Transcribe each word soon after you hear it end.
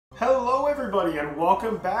Hello everybody and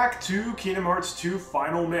welcome back to Kingdom Hearts 2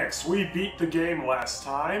 Final Mix. We beat the game last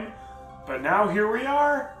time, but now here we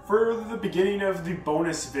are for the beginning of the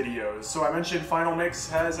bonus videos. So I mentioned Final Mix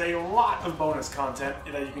has a lot of bonus content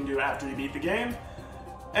that you can do after you beat the game.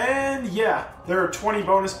 And yeah, there are 20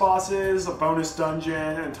 bonus bosses, a bonus dungeon,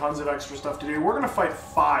 and tons of extra stuff to do. We're going to fight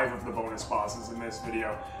 5 of the bonus bosses in this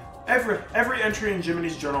video. Every entry in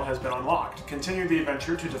Jiminy's journal has been unlocked. Continue the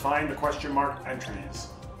adventure to define the question mark entries.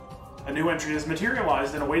 A new entry is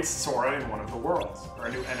materialized and awaits Sora in one of the worlds. Or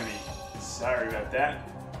a new enemy. Sorry about that.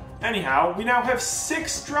 Anyhow, we now have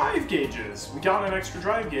 6 drive gauges. We got an extra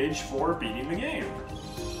drive gauge for beating the game.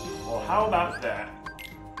 Well, how about that?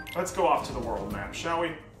 Let's go off to the world map, shall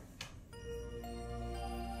we?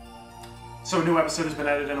 So a new episode has been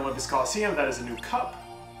added in Olympus Coliseum. That is a new cup.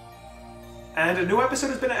 And a new episode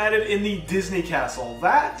has been added in the Disney Castle.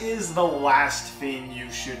 That is the last thing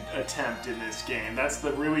you should attempt in this game. That's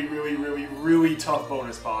the really tough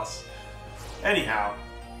bonus boss. Anyhow,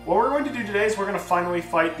 what we're going to do today is we're going to finally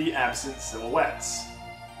fight the absent silhouettes.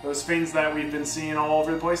 Those things that we've been seeing all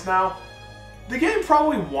over the place now. The game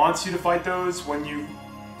probably wants you to fight those when you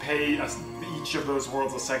pay each of those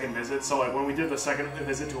worlds a second visit. So like when we did the second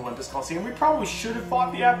visit to Olympus Coliseum, we probably should have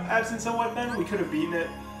fought the absent silhouette then. We could have beaten it.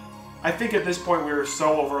 I think at this point we are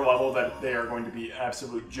so over level that they are going to be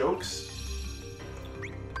absolute jokes.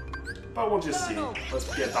 But we'll just see.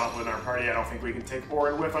 Let's get Donald in our party. I don't think we can take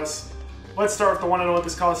Auron with us. Let's start with the one at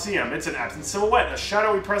Olympus Coliseum. It's an absent silhouette, a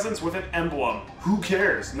shadowy presence with an emblem. Who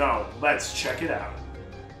cares? No, let's check it out.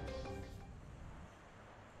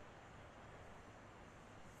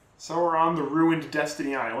 So we're on the ruined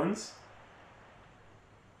Destiny Islands.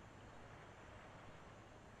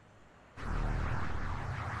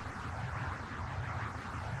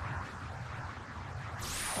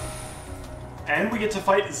 And we get to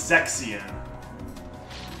fight Zexion.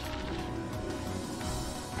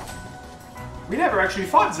 We never actually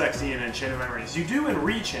fought Zexion in Chain of Memories. You do in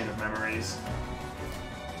Re-Chain of Memories.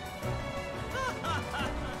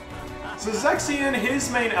 So Zexion, his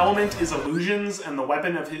main element is illusions, and the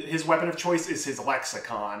weapon of his weapon of choice is his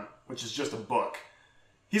lexicon, which is just a book.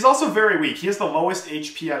 He's also very weak. He has the lowest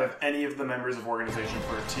HP out of any of the members of Organization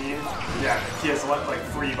 13. Yeah, he has like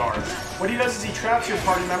 3 bars. What he does is he traps your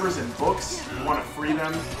party members in books. You want to free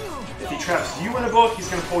them. If he traps you in a book, he's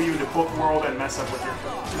going to pull you into Book World and mess up your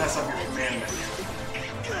command menu.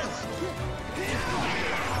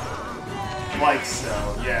 Like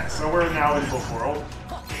so, yeah. So we're now in Book World.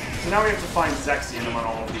 So now we have to find Zexion among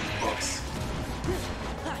all of these books.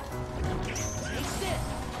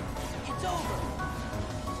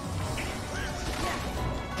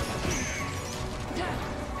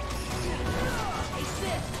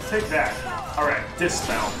 Take that. Alright,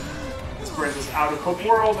 Dispel. This brings us out of Book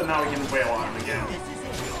World, and now we can wail on him again.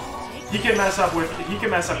 He can mess up your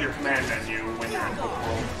command menu when you're in Book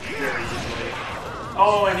World very easily.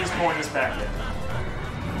 Oh, and he's pulling us back in.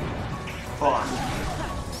 Fun.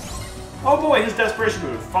 Oh boy, his desperation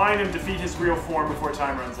move. Find and defeat his real form before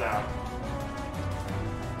time runs out.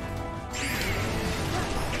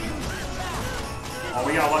 Oh,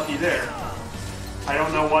 we got lucky there. I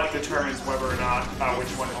don't know what determines whether or not which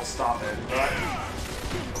one he'll stop it, but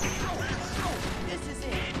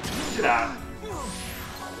get out.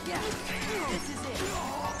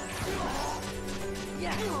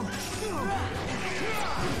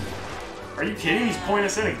 Are you kidding? He's pulling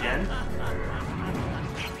us in again?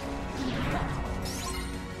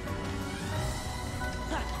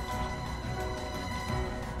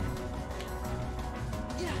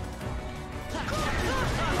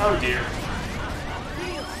 Oh dear.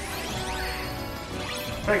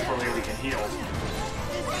 Thankfully we can heal.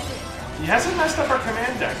 He hasn't messed up our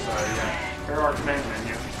command deck though yet. Or our command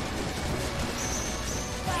menu.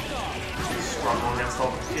 Struggle against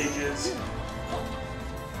all the pages.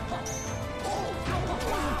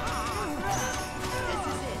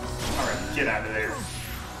 Alright, get out of there.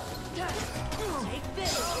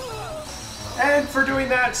 And for doing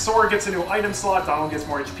that, Sora gets a new item slot, Donald gets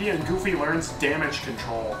more HP, and Goofy learns damage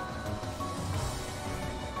control.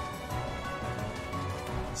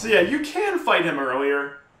 So yeah, you can fight him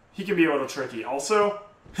earlier. He can be a little tricky. Also,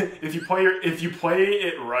 if you play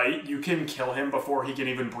it right, you can kill him before he can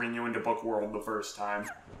even bring you into Book World the first time,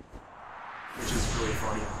 which is really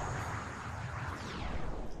funny.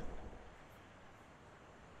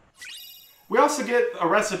 We also get a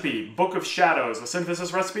recipe, Book of Shadows, a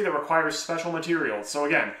synthesis recipe that requires special materials. So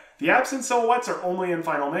again, the absent silhouettes are only in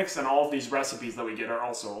Final Mix, and all of these recipes that we get are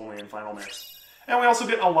also only in Final Mix. And we also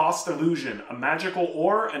get a Lost Illusion, a magical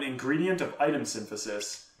ore, an ingredient of item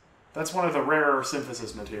synthesis. That's one of the rarer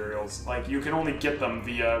synthesis materials. Like, you can only get them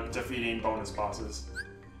via defeating bonus bosses.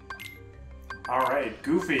 Alright,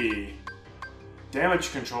 Goofy.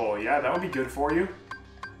 Damage control. Yeah, that would be good for you.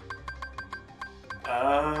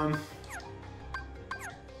 Can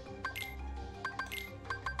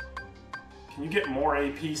you get more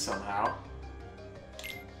AP somehow?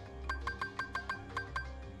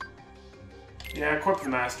 Yeah, equip the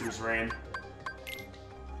Master's Reign.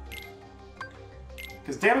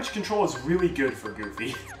 Because damage control is really good for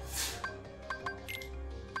Goofy.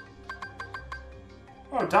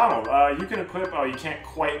 Oh, Donald, you can equip... Oh, you can't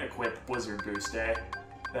quite equip Blizzard Boost, eh?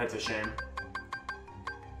 That's a shame.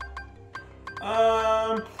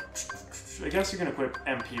 I guess you can equip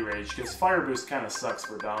MP Rage, because Fire Boost kind of sucks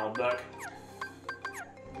for Donald Duck.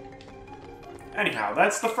 Anyhow,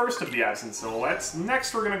 that's the first of the Absent Silhouettes.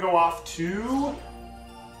 Next, we're going to go off to...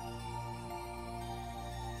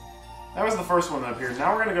 That was the first one that appeared.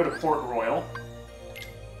 Now we're going to go to Port Royal.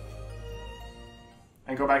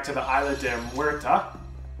 And go back to the Isla de Muerta,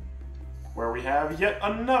 where we have yet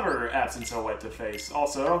another Absent Silhouette to face.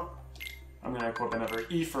 Also, I'm going to equip another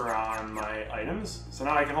Ether on my items. So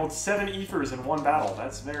now I can hold 7 Ethers in one battle.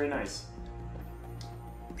 That's very nice.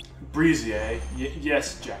 Breezy, eh?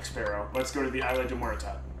 Yes, Jack Sparrow. Let's go to the Isla de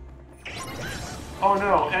Muerta. Oh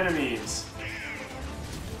no, enemies!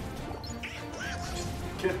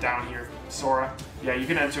 Get down here, Sora. Yeah, you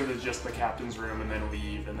can enter just the captain's room and then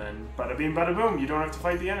leave, and then bada bing bada boom, you don't have to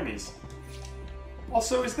fight the enemies.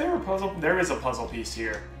 Also, is there a puzzle? There is a puzzle piece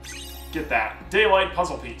here. Get that. Daylight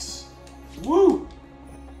puzzle piece. Woo!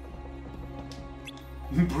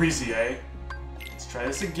 Breezy, eh? Let's try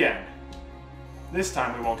this again. This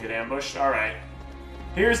time we won't get ambushed. Alright.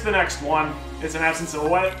 Here's the next one. It's an Absent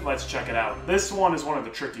Silhouette. Let's check it out. This one is one of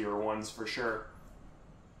the trickier ones, for sure.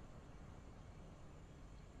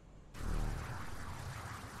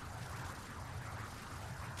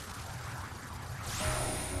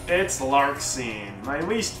 It's Larxene, my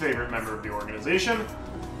least favorite member of the organization,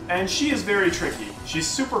 and she is very tricky. She's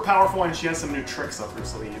super powerful and she has some new tricks up her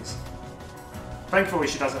sleeves. Thankfully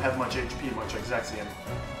she doesn't have much HP, much like Zexion.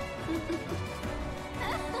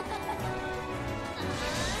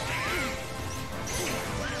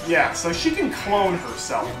 Yeah, so she can clone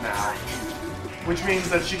herself now, which means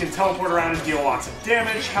that she can teleport around and deal lots of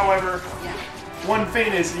damage. However, one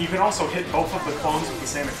thing is that you can also hit both of the clones with the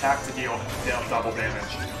same attack to deal double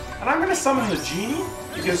damage. And I'm going to summon the Genie,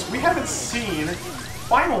 because we haven't seen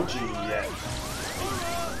Final Genie yet.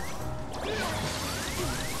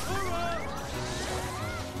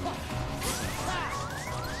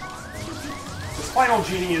 This Final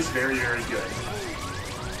Genie is very, very good.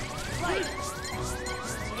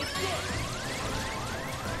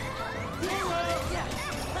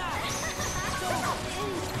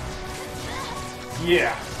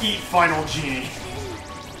 Yeah, eat Final Genie.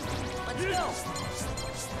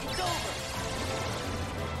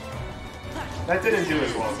 That didn't do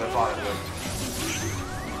as well as I thought it would.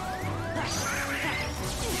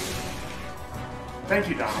 Thank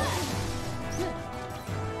you, Donald.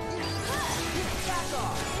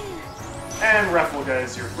 And Refluga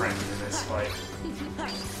is your friend in this fight.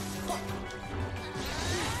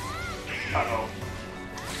 Uh-oh.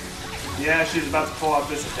 Yeah, she's about to pull out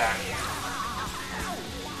this attack.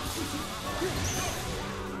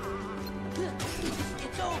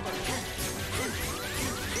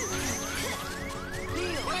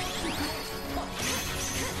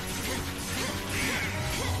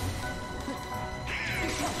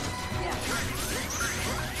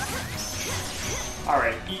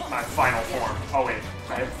 Alright, eat my final form. Oh wait,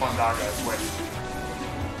 I have Fundaga as well.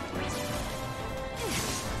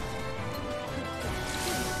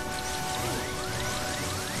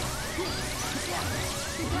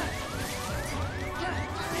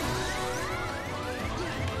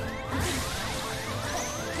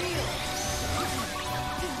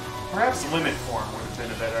 Perhaps Limit Form would have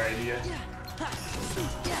been a better idea.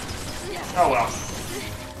 Oh well.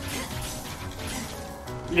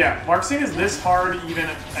 Yeah, Larxene is this hard even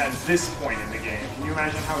at this point in the game. Can you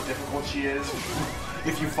imagine how difficult she is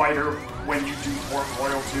if you fight her when you do Port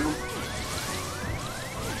Royal 2?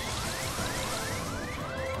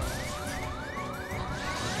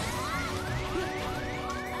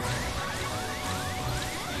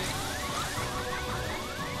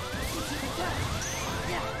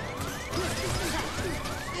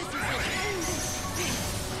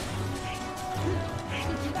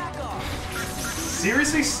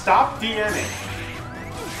 Seriously, stop DMing.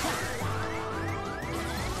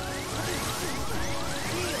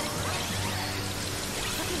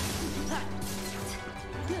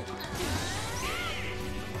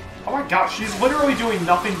 Oh my gosh, she's literally doing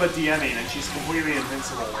nothing but DMing, and she's completely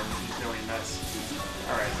invincible when she's doing this.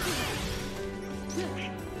 Alright.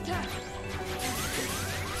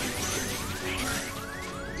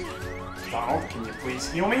 Donald, can you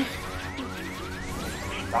please heal me?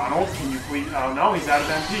 Donald, can you please... Oh no, he's out of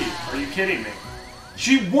MP. Are you kidding me?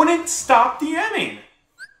 She wouldn't stop DMing!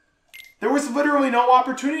 There was literally no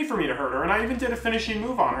opportunity for me to hurt her, and I even did a finishing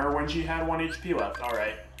move on her when she had 1 HP left.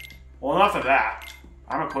 Alright. Well, enough of that.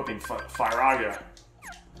 I'm equipping Firaga.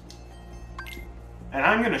 And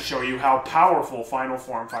I'm gonna show you how powerful Final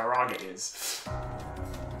Form Firaga is.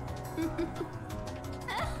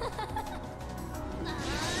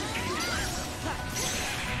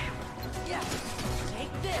 Yeah,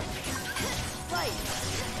 take this. Fight.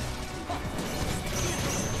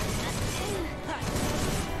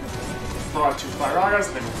 Throw out 2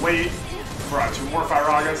 Firagas, then wait. Throw out 2 more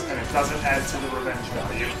Firagas, and it doesn't add to the revenge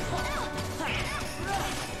value.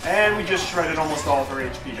 And we just shredded almost all of her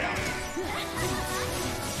HP down.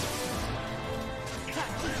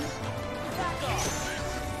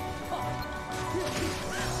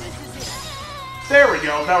 There we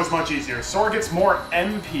go, that was much easier. Sora gets more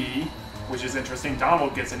MP, which is interesting.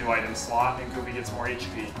 Donald gets a new item slot, and Goofy gets more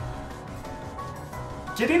HP.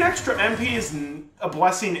 Getting extra MP is a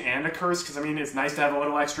blessing and a curse, because I mean, it's nice to have a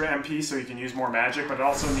little extra MP so you can use more magic, but it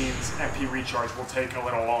also means MP recharge will take a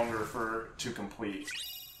little longer to complete.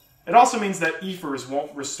 It also means that Ethers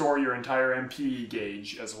won't restore your entire MP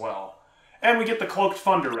gauge as well. And we get the Cloaked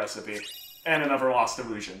Thunder recipe, and another Lost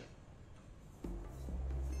Illusion.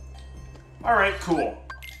 Alright, cool.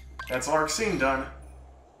 That's Larxene done.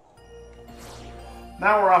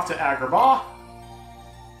 Now we're off to Agrabah.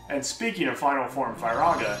 And speaking of Final Form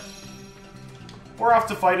Firaga, we're off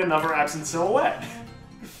to fight another Absent Silhouette.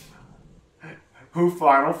 Who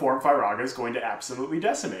Final Form Firaga is going to absolutely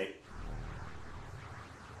decimate.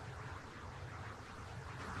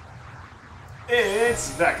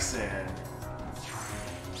 It's Vexen.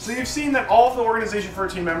 So you've seen that all of the Organization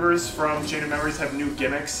 13 members from Chain of Memories have new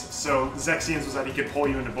gimmicks. So Zexian's was that he could pull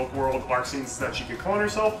you into Book World, Larxene's that she could clone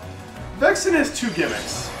herself. Vexen has 2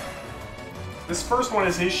 gimmicks. This first one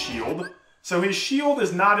is his shield. So his shield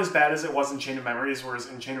is not as bad as it was in Chain of Memories, whereas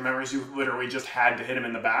in Chain of Memories you literally just had to hit him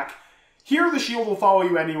in the back. Here the shield will follow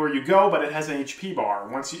you anywhere you go, but it has an HP bar.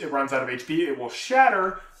 Once it runs out of HP, it will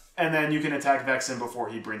shatter, and then you can attack Vexen before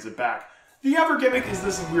he brings it back. The other gimmick is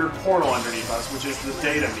this weird portal underneath us, which is the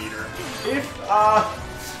data meter. If,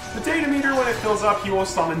 the data meter, when it fills up, he will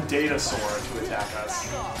summon Data Sora to attack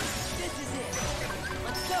us.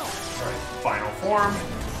 Alright, final form.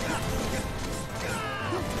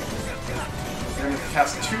 You're going to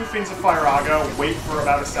cast 2 Fiends of Firaga, wait for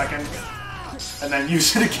about a second, and then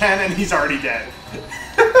use it again, and he's already dead.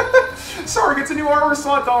 Sora gets a new armor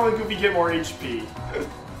slot, Donald and Goofy get more HP.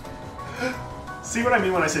 See what I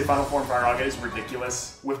mean when I say Final Form Firaga is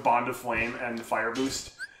ridiculous with Bond of Flame and Fire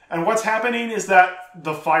Boost? And what's happening is that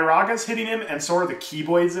the Firaga's hitting him and so are the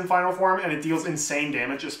Keyblades in Final Form, and it deals insane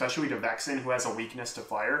damage, especially to Vexen, who has a weakness to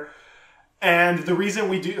fire. And the reason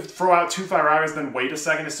we do throw out 2 Firagas then wait a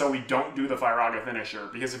second is so we don't do the Firaga finisher.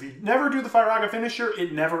 Because if you never do the Firaga finisher,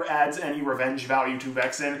 it never adds any revenge value to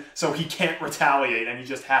Vexen, so he can't retaliate and he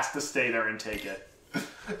just has to stay there and take it.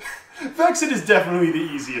 Vexen is definitely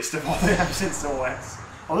the easiest of all the Absent Silhouettes.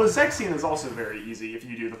 Although Zexian is also very easy if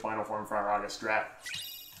you do the Final Form Firaga strat.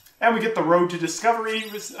 And we get the Road to Discovery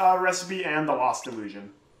recipe and the Lost Illusion.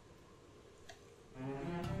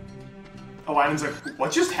 Aladdin's like,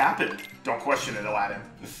 what just happened? Don't question it, Aladdin.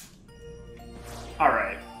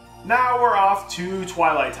 Alright. Now we're off to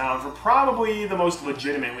Twilight Town for probably the most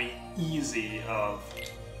legitimately easy of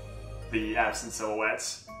the Absent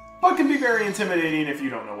Silhouettes, but can be very intimidating if you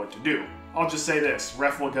don't know what to do. I'll just say this,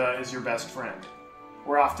 Refliga is your best friend.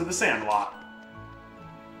 We're off to the Sandlot.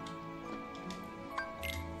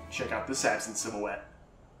 Check out this Absent Silhouette.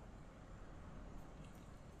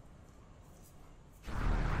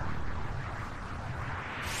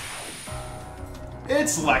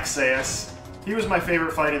 It's Lexaeus. He was my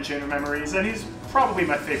favorite fight in Chain of Memories, and he's probably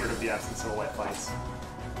my favorite of the Absent Silhouette fights.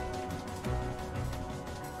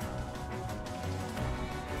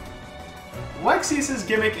 Lexaeus'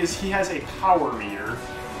 gimmick is he has a power meter,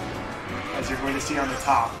 as you're going to see on the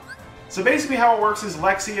top. So basically how it works is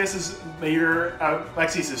Lexaeus'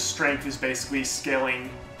 strength is basically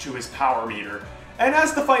scaling to his power meter. And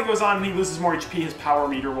as the fight goes on and he loses more HP, his power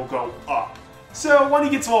meter will go up. So when he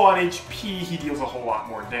gets low on HP, he deals a whole lot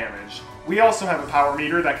more damage. We also have a power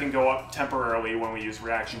meter that can go up temporarily when we use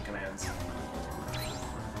reaction commands.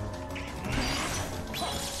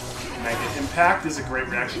 Mega Impact is a great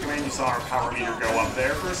reaction command. You saw our power meter go up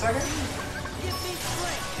there for a second.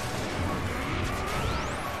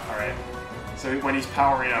 So when he's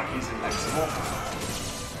powering up, he's invincible.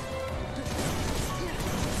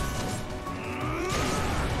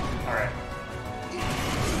 Alright.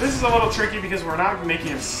 This is a little tricky because we're not making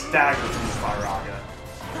him stagger from the Firaga.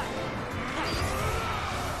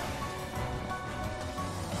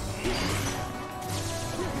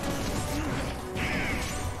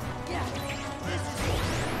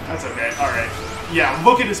 That's okay, alright. Yeah,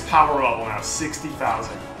 look at his power level now,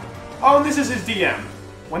 60,000. Oh, and this is his DM.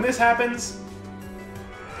 When this happens,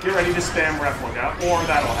 get ready to spam Replica, or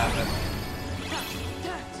that'll happen.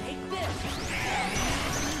 Take this.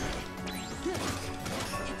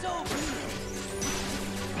 It's over.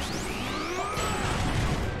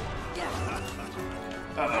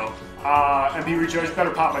 Uh-oh. MP Rejoice better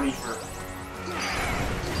pop my Nefer.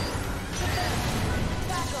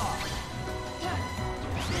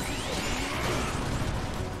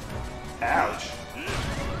 Ouch.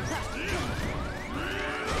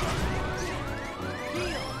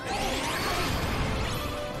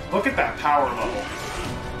 Look at that power level.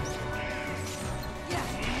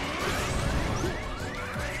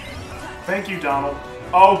 Thank you, Donald.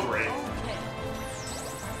 Oh, great.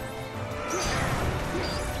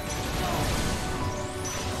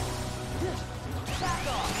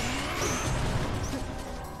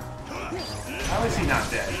 How is he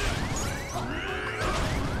not dead?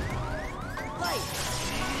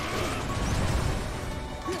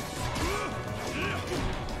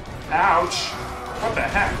 Ouch! What the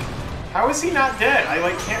heck? How is he not dead? I,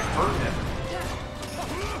 like, can't hurt him.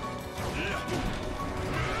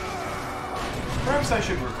 Perhaps I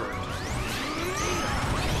should revert.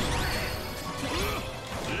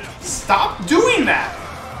 Stop doing that!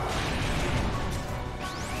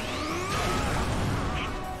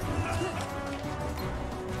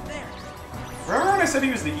 Remember when I said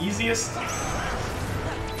he was the easiest?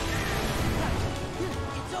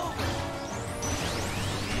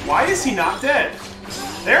 Why is he not dead?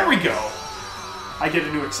 There we go! I get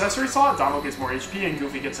a new accessory slot, Donald gets more HP, and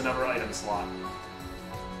Goofy gets another item slot.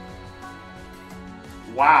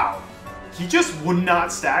 Wow. He just would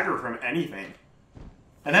not stagger from anything.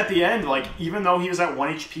 And at the end, like, even though he was at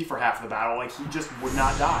 1 HP for half the battle, like, he just would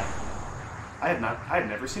not die. I had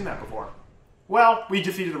never seen that before. Well, we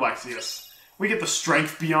defeated Alexius. We get the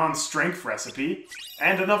Strength Beyond Strength recipe,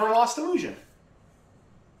 and another Lost Illusion.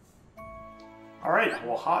 Alright,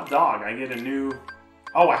 well, hot dog. I get a new...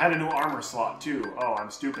 Oh, I had a new armor slot, too. Oh, I'm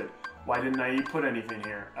stupid. Why didn't I put anything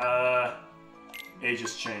here?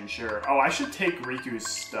 Aegis chain, sure. Oh, I should take Riku's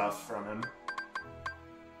stuff from him.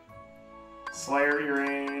 Slayer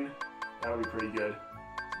earring. That would be pretty good.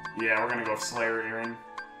 Yeah, we're gonna go with Slayer earring.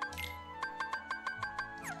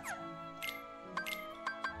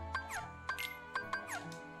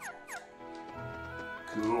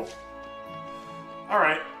 Cool.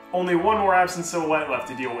 Alright. Only one more absent silhouette left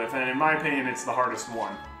to deal with, and in my opinion, it's the hardest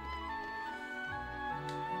one.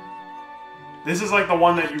 This is like the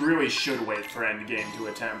one that you really should wait for endgame to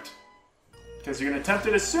attempt. Because you're going to attempt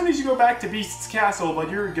it as soon as you go back to Beast's Castle,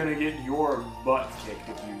 but you're going to get your butt kicked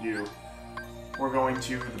if you do. We're going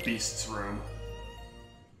to the Beast's room.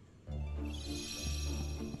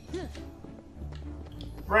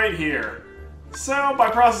 Right here. So, by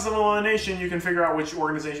process of elimination, you can figure out which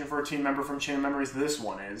organization for a team member from Chain of Memories this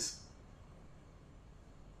one is.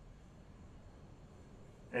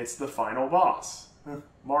 It's the final boss,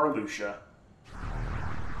 Marluxia.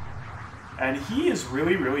 And he is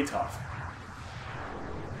really, really tough.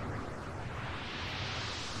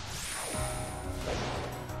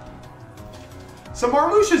 So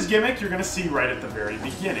Marluxia's gimmick you're going to see right at the very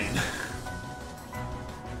beginning.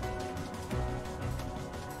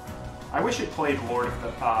 I wish it played Lord of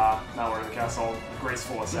the, not Lord of the Castle,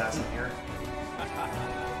 Graceful Assassin here.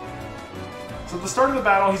 So at the start of the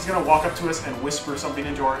battle, he's going to walk up to us and whisper something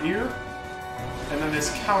into our ear, and then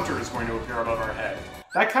this counter is going to appear above our head.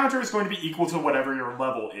 That counter is going to be equal to whatever your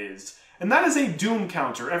level is. And that is a doom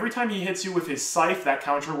counter. Every time he hits you with his scythe, that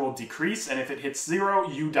counter will decrease, and if it hits 0,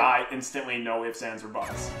 you die instantly, no ifs, ands, or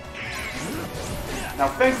buts. Now,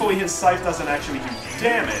 thankfully, his scythe doesn't actually do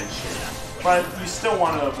damage, but you still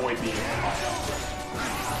want to avoid being hit.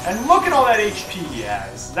 And look at all that HP he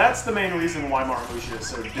has. That's the main reason why Marluxia is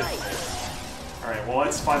so difficult. Alright, well,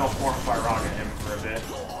 let's Final Form Firaga him for a bit.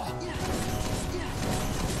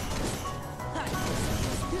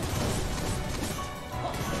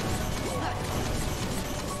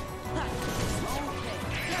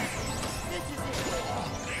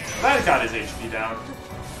 That got his HP down.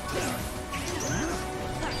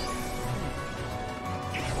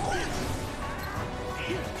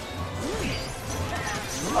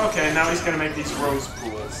 Okay, now he's gonna make these rose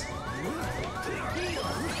pools.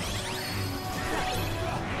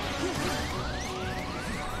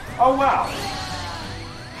 Oh wow!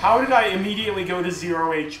 How did I immediately go to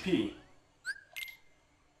 0 HP?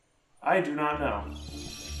 I do not know.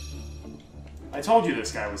 I told you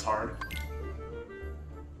this guy was hard.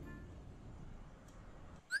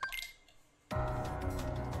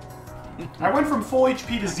 I went from full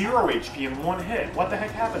HP to 0 HP in one hit. What the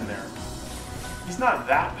heck happened there? He's not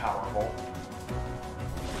that powerful.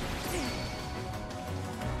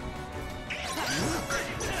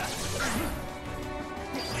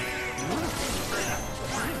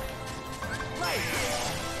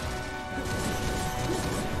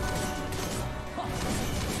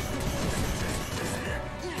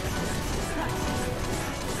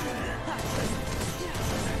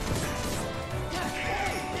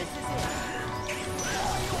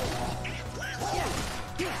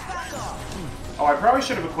 Oh, I probably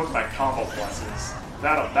should have equipped my combo pluses.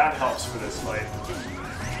 That helps for this fight.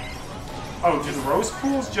 Oh, do the rose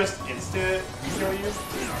pools just instant kill you?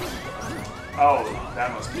 Oh,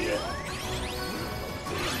 that must be it.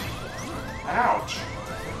 Ouch.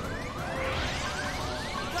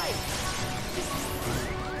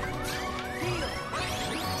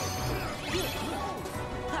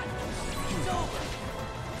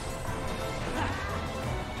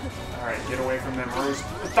 Alright, get away from them rose.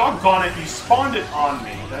 Doggone it, you spawned it on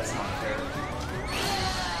me. That's not fair.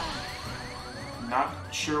 Not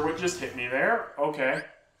sure what just hit me there. Okay.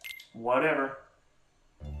 Whatever.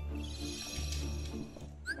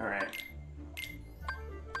 Alright.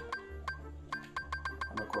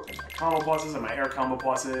 I'm equipping my combo pluses and my air combo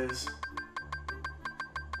pluses.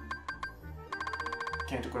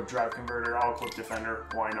 Can't equip drive converter. I'll equip defender.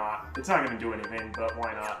 Why not? It's not going to do anything, but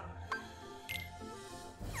why not?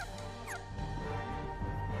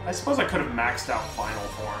 I suppose I could have maxed out Final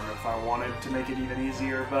Form if I wanted to make it even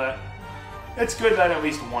easier, but it's good that at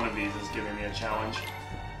least one of these is giving me a challenge.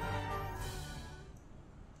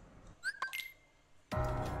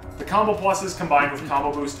 The combo pluses combined with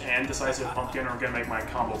Combo Boost and Decisive Pumpkin are going to make my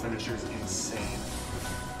combo finishers insane.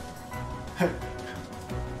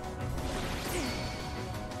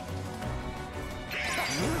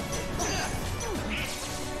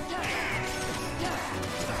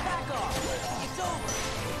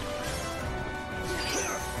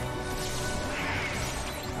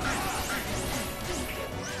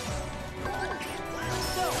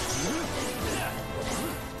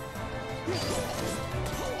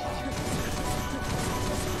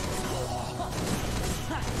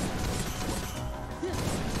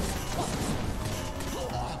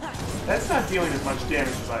 That's not dealing as much damage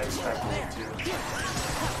as I expected it to.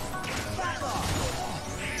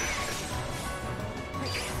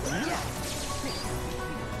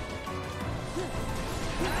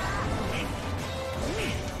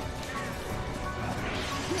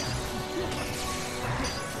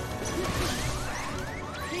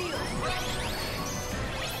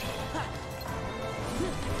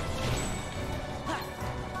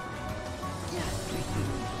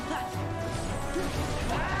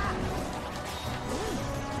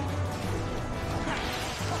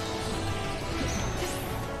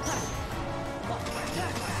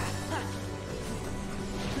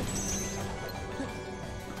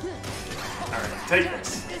 Take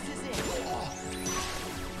this.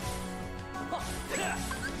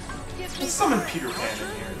 Let's summon Peter Pan in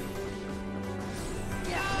here.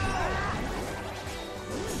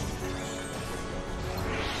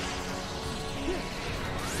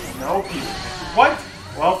 No Peter Pan. What?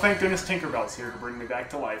 Well, thank goodness Tinkerbell's here to bring me back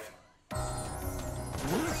to life.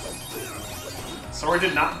 Sora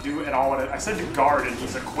did not do at all what I said to guard, and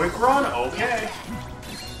he's a quick run? Okay.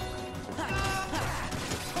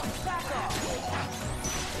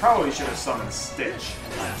 Probably should have summoned Stitch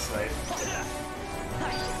in hindsight.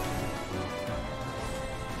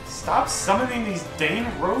 Stop summoning these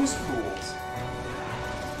dang rose pools.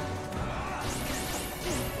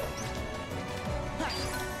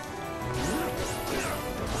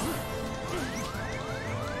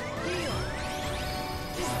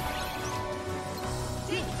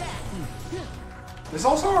 There's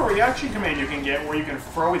also a reaction command you can get where you can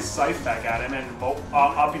throw his scythe back at him and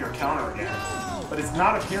up your counter again. But it's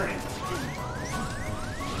not appearing.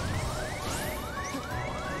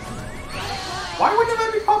 Why wouldn't it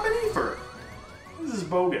let me pop an Ether? This is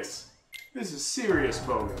bogus. This is serious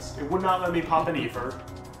bogus. It would not let me pop an Ether.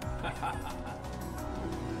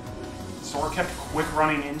 Sora kept quick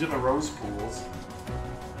running into the rose pools.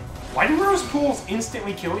 Why do rose pools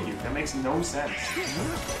instantly kill you? That makes no sense.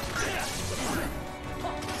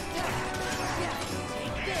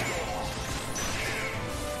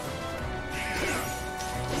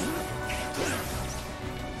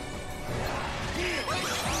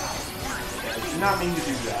 not mean to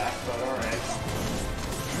do that, but alright.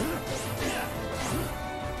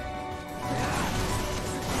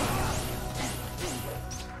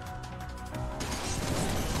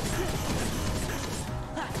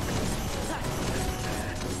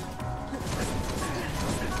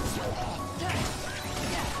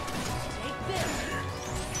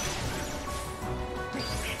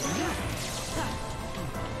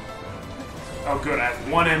 Oh good, I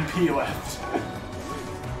have 1 MP left.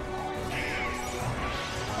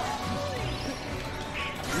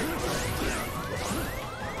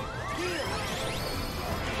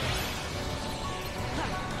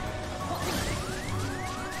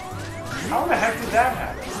 How the heck did that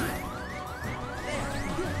happen?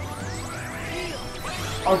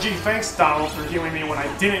 Oh gee, thanks Donald for healing me when I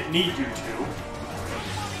didn't need you to.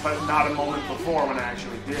 But not a moment before when I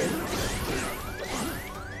actually did.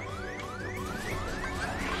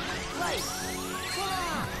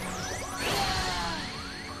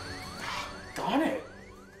 Darn it!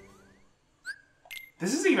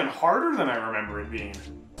 This is even harder than I remember it being.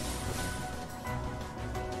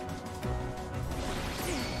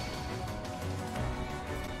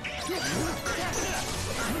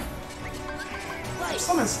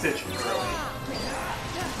 Summon Stitch early.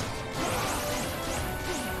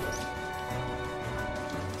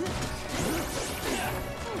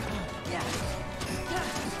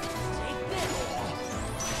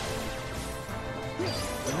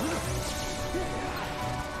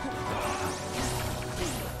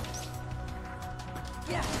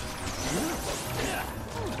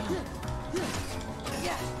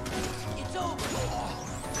 It's over.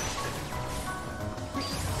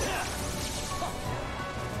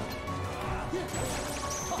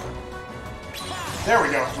 There we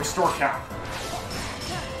go, restore count.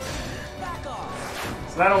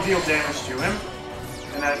 So that'll deal damage to him,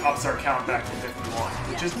 and that ups our count back to 51,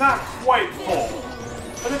 which is not quite full,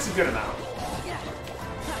 but it's a good amount.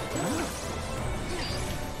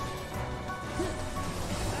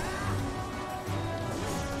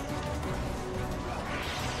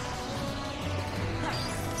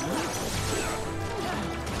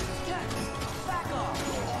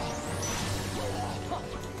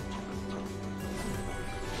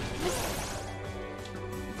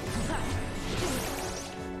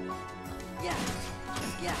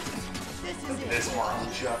 This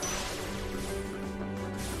Marluxia.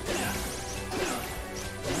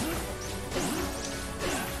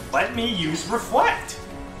 Let me use Reflect!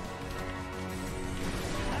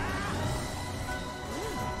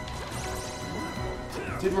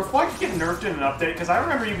 Did Reflect get nerfed in an update? Because I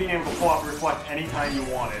remember you being able to pull out Reflect anytime you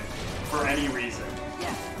wanted, for any reason.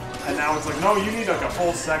 And now it's like, no, you need like a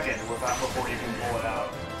full second before you can pull it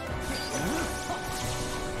out.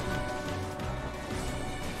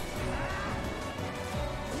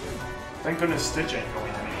 Thank goodness Stitch ain't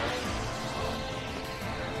going anywhere.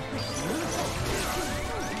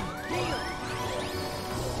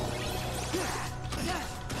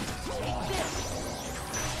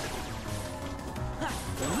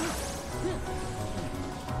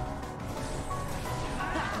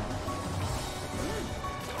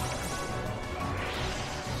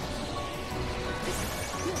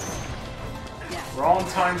 We're all in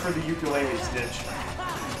time for the ukulele, Stitch.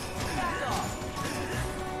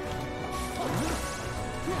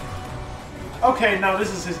 Okay, now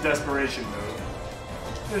this is his desperation move.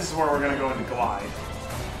 This is where we're gonna go into Glide. And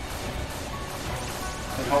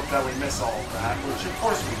hope that we miss all of that, which of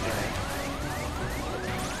course we did.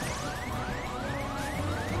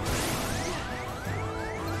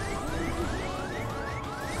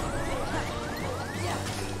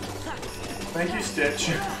 Thank you,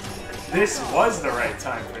 Stitch. This was the right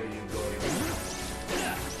time for the ukulele.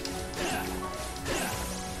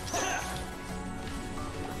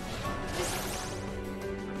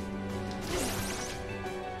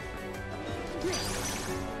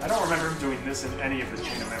 I don't remember him doing this in any of the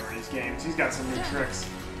Chain of Memories games. He's got some new tricks.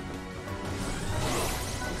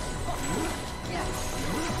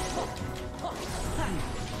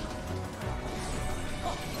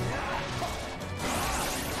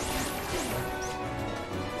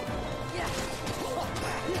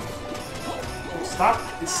 Stop,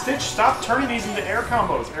 Stitch, stop turning these into air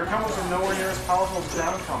combos. Air combos are nowhere near as powerful as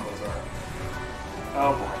down combos are.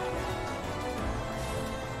 Oh boy.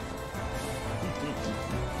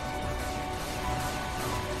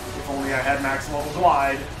 If only I had max level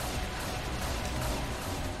Glide.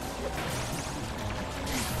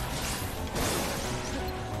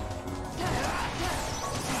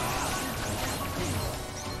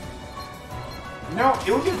 You know,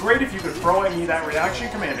 it would be great if you could throw at me that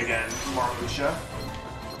reaction command again, Marluxia.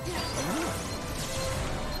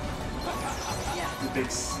 big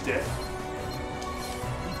stiff.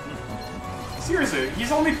 Seriously,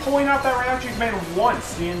 he's only pulling out that reaction command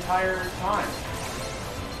once the entire time.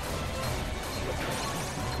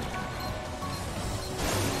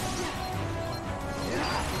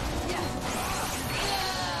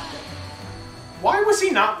 Why was he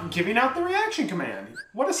not giving out the reaction command?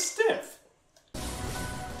 What a stiff.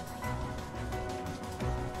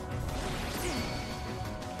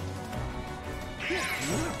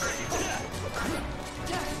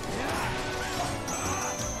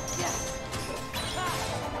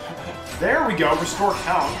 There we go, restore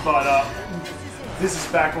count, but this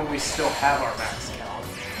is back when we still have our max count.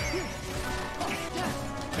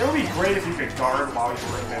 It would be great if you could guard while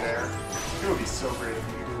you were in midair. It would be so great if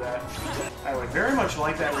you could do that. I would very much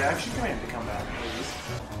like that reaction command to come back, please.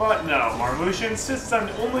 But no, Marluxia insists on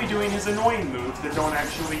only doing his annoying moves that don't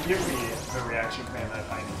actually give me the reaction command that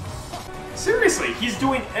I need. Seriously, he's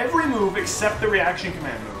doing every move except the reaction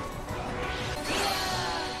command move.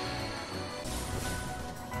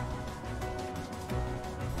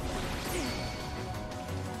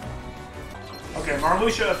 Okay,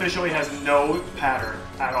 Marluxia officially has no pattern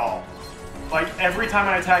at all. Like, every time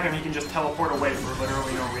I attack him, he can just teleport away for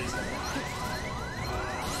literally no reason.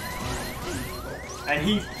 And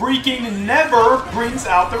he freaking never brings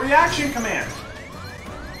out the reaction command!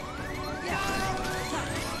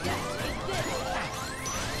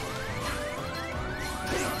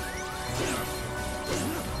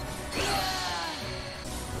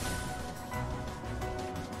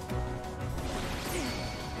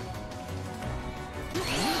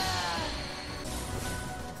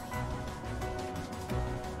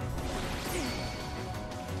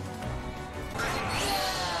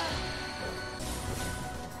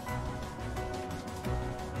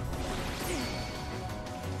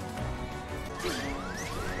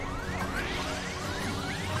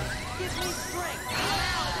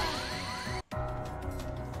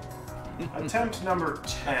 Attempt number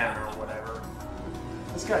 10 or whatever.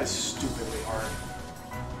 This guy is stupidly hard.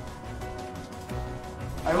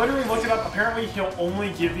 I literally looked it up. Apparently he'll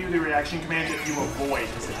only give you the reaction command if you avoid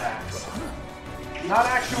his attacks. Not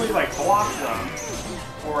actually like block them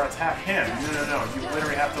or attack him. No. You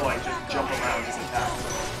literally have to like just jump around his attacks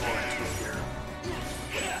or here.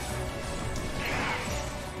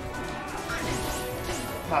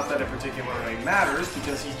 Not that it particularly matters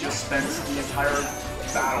because he just spends the entire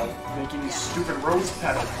battle making these stupid rose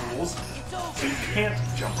petal rules, so you can't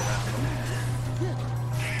jump around them.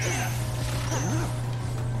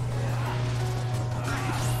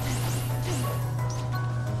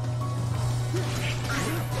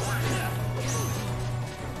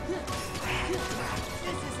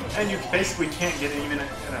 And you basically can't get even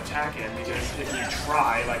an attack in because if you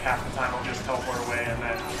try, like half the time he'll just teleport away and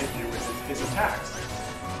then hit you with his attacks.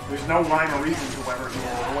 There's no rhyme or reason to whether he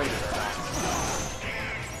will avoid it or not.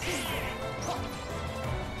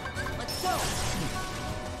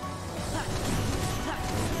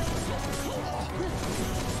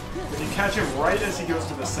 If you catch him right as he goes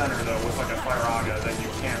to the center, though, with like a Firaga, then you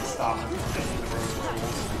can't stop him from taking the rose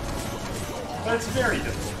rules. But it's very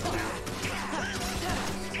difficult to do.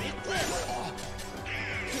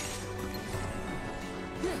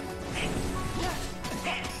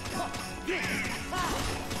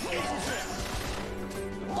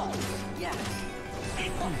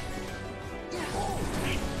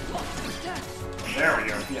 There we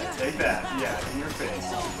go. Yeah, take that. Yeah, in your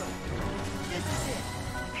face.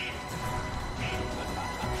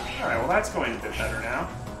 Alright, well that's going a bit better now.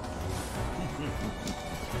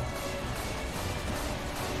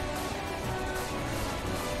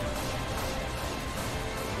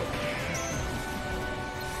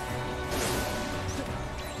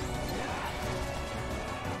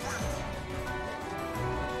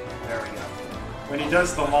 There we go. When he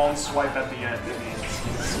does the long swipe at the end, it means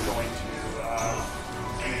he's going to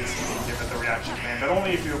give it the reaction command, but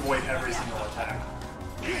only if you avoid every single attack.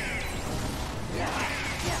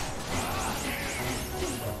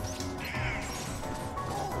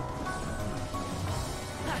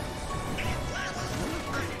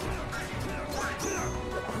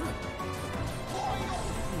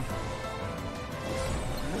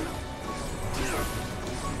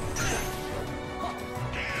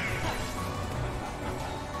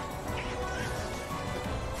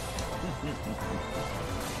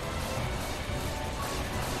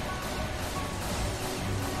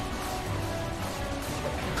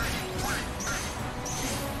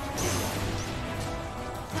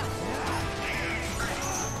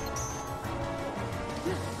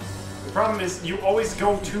 The problem is you always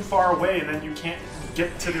go too far away and then you can't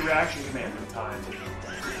get to the reaction command in time.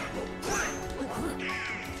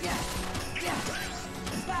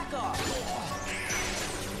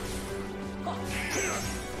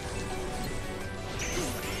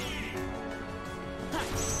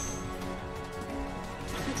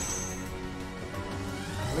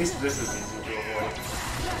 least this is easy to avoid.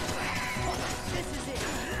 This is it.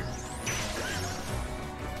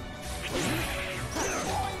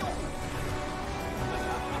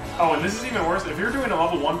 Oh, and this is even worse. If you're doing a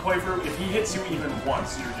level 1 playthrough, if he hits you even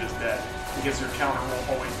once, you're just dead. Because your counter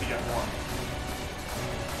will always be at 1.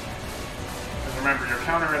 Because remember, your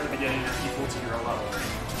counter at the beginning is equal to your level.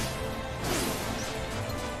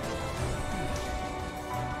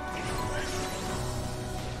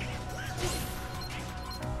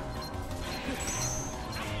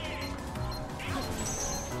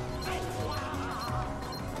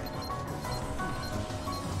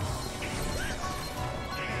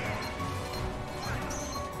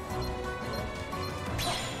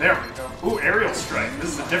 There we go. Ooh, Aerial Strike.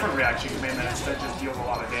 This is a different reaction command that instead just deals a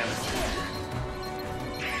lot of damage.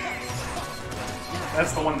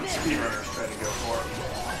 That's the one that speedrunners try to go for.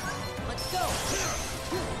 Let's go.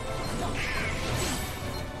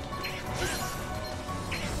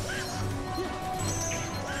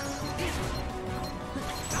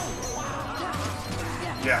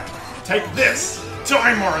 Yeah. Take this!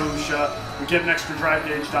 Die, Marluxia! We get an extra drive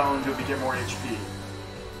gauge down until we get more HP.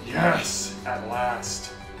 Yes! At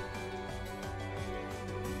last.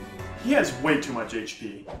 He has way too much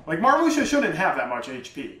HP. Like, Marluxia shouldn't have that much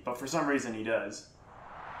HP, but for some reason he does.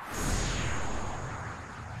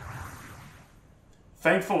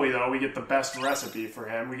 Thankfully, though, we get the best recipe for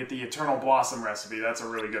him. We get the Eternal Blossom recipe. That's a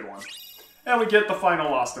really good one. And we get the final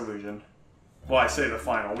Lost Illusion. Well, I say the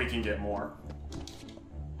final. We can get more.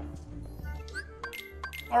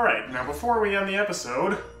 Alright, now before we end the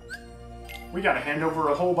episode, we gotta hand over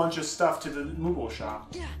a whole bunch of stuff to the Moogle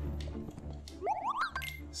shop.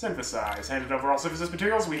 Synthesize. Handed over all synthesis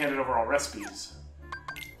materials, we handed over all recipes.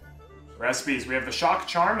 Recipes. We have the Shock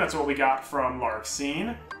Charm, that's what we got from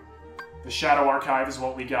Larxene. The Shadow Archive is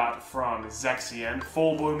what we got from Zexion.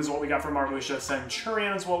 Full Bloom is what we got from Marluxia.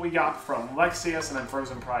 Centurion is what we got from Lexaeus. And then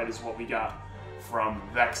Frozen Pride is what we got from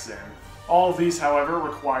Vexen. All of these, however,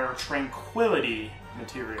 require Tranquility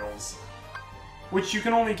materials, which you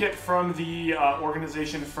can only get from the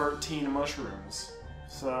Organization 13 mushrooms.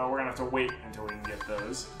 So we're gonna have to wait until we can get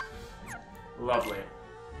those. Lovely.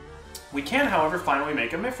 We can, however, finally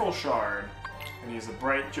make a Mithril Shard. And use a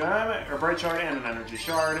Bright Gem, or Bright Shard and an Energy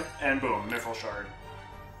Shard, and boom, Mithril Shard.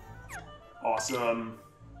 Awesome.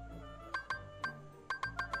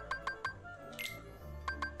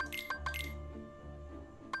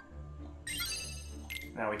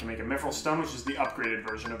 Now we can make a Mithril Stone, which is the upgraded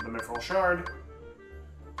version of the Mithril Shard.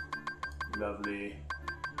 Lovely.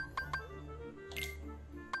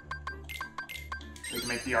 We can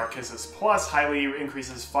make the Arkisis Plus, highly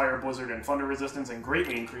increases Fire, Blizzard, and Thunder resistance, and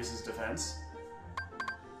greatly increases defense.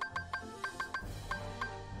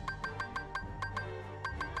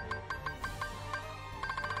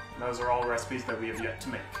 And those are all recipes that we have yet to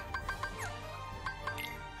make.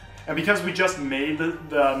 And because we just made the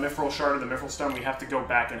Mithril Shard or the Mithril Stone, we have to go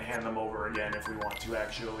back and hand them over again if we want to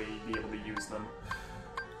actually be able to use them.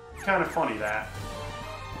 Kind of funny, that.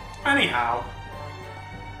 Anyhow,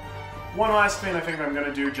 one last thing I think I'm going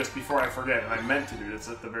to do just before I forget, and I meant to do this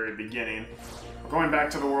at the very beginning. We're going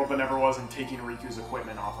back to the world that never was and taking Riku's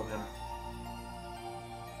equipment off of him.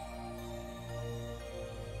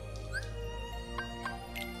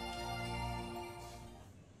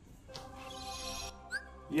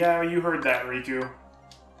 Yeah, you heard that, Riku.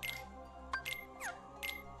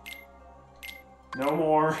 No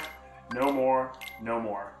more, no more, no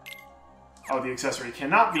more. Oh, the accessory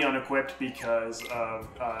cannot be unequipped because of,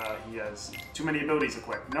 he has too many abilities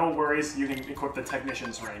equipped. No worries, you can equip the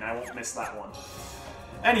Technician's Ring. I won't miss that one.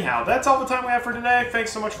 Anyhow, that's all the time we have for today.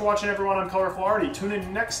 Thanks so much for watching, everyone. I'm Colorful Artie. Tune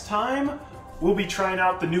in next time. We'll be trying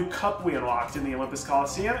out the new cup we unlocked in the Olympus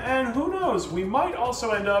Coliseum, and who knows, we might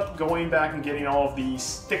also end up going back and getting all of the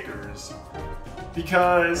stickers.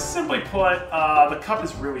 Because, simply put, the cup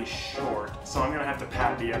is really short, so I'm going to have to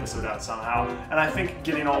pad the episode out somehow, and I think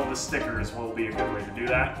getting all of the stickers will be a good way to do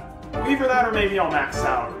that. Either that, or maybe I'll max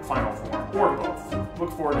out Final Form, or both.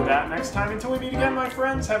 Look forward to that next time. Until we meet again, my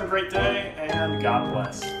friends, have a great day, and God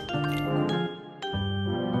bless.